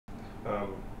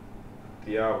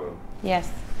The album.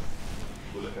 Yes.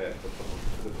 We'll look at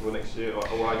for next year, or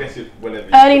well, I guess whenever.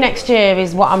 Early next year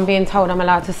is what I'm being told I'm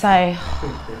allowed to say.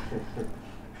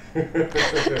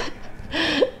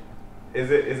 Is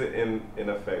it in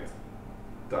effect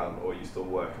done, or are you still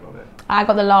working on it? I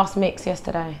got the last mix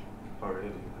yesterday. Oh really?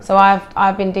 Okay. So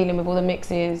I've been dealing with all the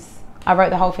mixes. I wrote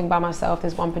the whole thing by myself.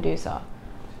 There's one producer.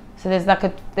 So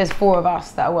there's 4 of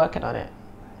us that are working on it.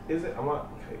 Is it?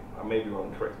 Okay, I may be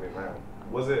wrong. Correct me now.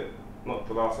 Was it not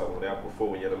the last album, the album before,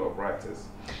 when you had a lot of writers?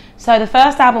 So the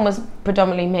first album was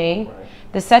predominantly me. Right.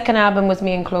 The second album was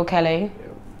me and Claude Kelly. Yeah.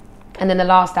 And then the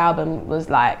last album was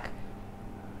like,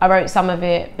 I wrote some of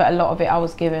it, but a lot of it I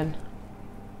was given.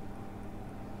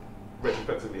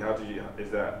 Retrospectively, how do you, is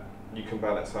that, you can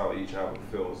balance how each album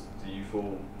feels? Do you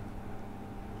feel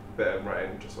better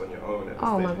writing just on your own at this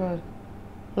Oh stage? my God.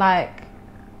 Like,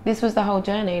 this was the whole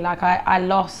journey. Like I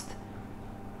lost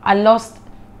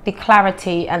the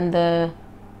clarity and the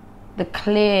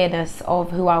clearness of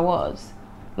who I was.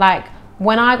 Like,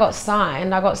 when I got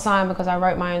signed because I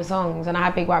wrote my own songs, and I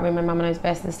had Big White Room and Mama Knows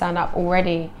Best and Stand Up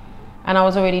already. And I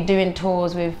was already doing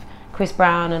tours with Chris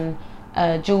Brown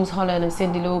and Jules Holland and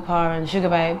Cyndi Lauper and Sugar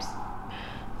Babes.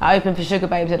 I opened for Sugar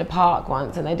Babes at a park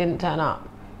once and they didn't turn up.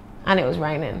 And it was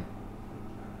raining.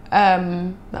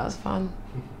 That was fun.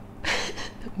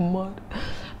 Mud.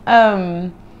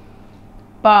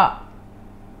 But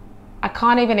I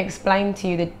can't even explain to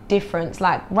you the difference.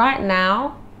 Like right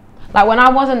now, like when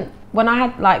I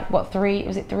had like what 3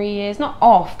 years, not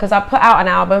off, because I put out an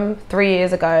album 3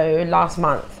 years ago last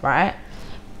month, right?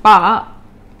 But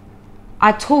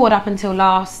I toured up until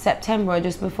last September, or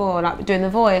just before, like doing The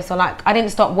Voice, or like I didn't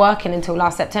stop working until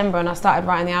last September, and I started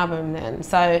writing the album then.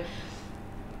 So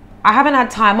I haven't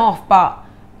had time off, but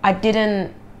I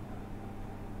didn't,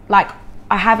 like,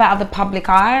 I have out of the public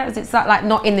eye. It's like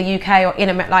not in the UK or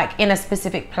in a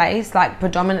specific place, like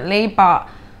predominantly, but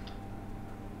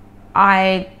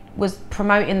I was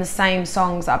promoting the same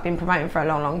songs that I've been promoting for a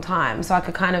long, long time. So I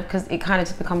could kind of, because it kind of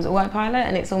just becomes autopilot,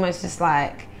 and it's almost just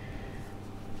like,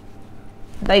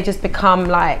 they just become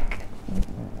like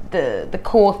the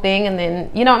core thing, and then,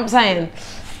 you know what I'm saying?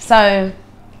 So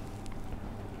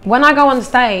when I go on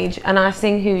stage and I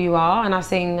sing Who You Are, and I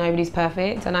sing Nobody's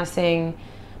Perfect, and I sing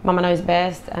Mama Knows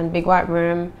Best and Big White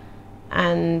Room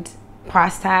and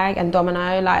Price Tag and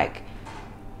Domino, like,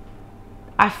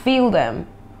 I feel them.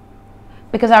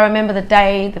 Because I remember the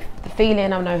day, the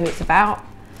feeling, I know who it's about.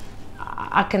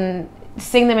 I can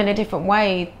sing them in a different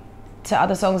way to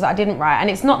other songs that I didn't write. And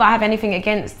it's not that I have anything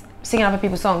against singing other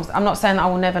people's songs. I'm not saying that I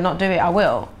will never not do it, I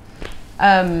will.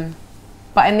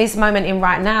 But in this moment in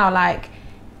right now, like,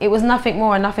 it was nothing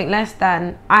more and nothing less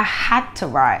than I had to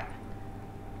write.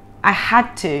 I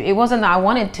had to. It wasn't that I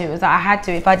wanted to, it was that I had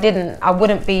to. If I didn't, I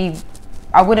wouldn't be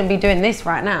doing this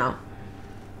right now.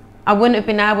 I wouldn't have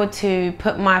been able to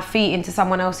put my feet into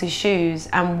someone else's shoes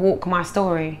and walk my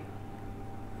story.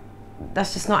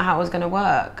 That's just not how it was going to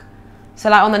work. So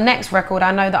like on the next record,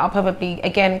 I know that I'll probably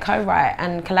again co-write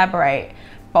and collaborate.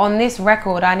 But on this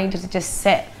record, I needed to just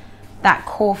set that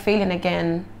core feeling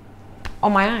again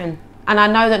on my own. And I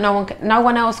know that no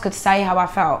one else could say how I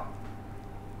felt.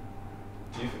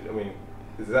 Do you, I mean,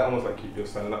 is that almost like you're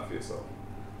standing up for yourself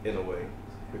in a way?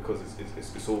 Because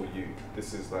it's all you.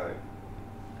 This is like,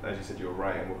 as you said, you were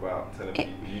writing without telling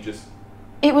people. You just...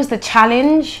 It was the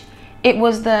challenge. It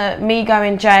was the me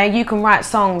going, Jay, you can write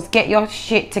songs, get your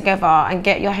shit together and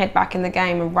get your head back in the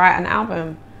game and write an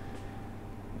album.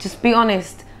 Just be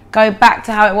honest. Go back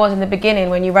to how it was in the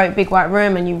beginning when you wrote Big White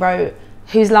Room and you wrote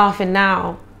Who's Laughing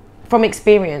Now from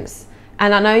experience.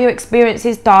 And I know your experience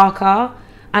is darker,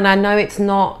 and I know it's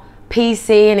not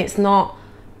PC and it's not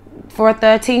for a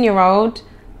 13-year-old,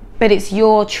 but it's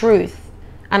your truth.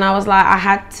 And I was like, I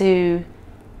had to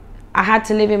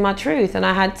live in my truth, and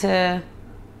I had to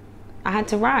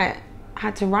write.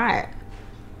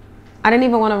 I didn't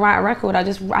even want to write a record.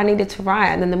 I needed to write.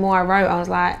 And then the more I wrote, I was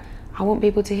like, I want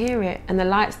people to hear it. And the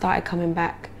light started coming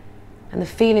back, and the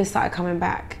feelings started coming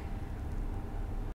back.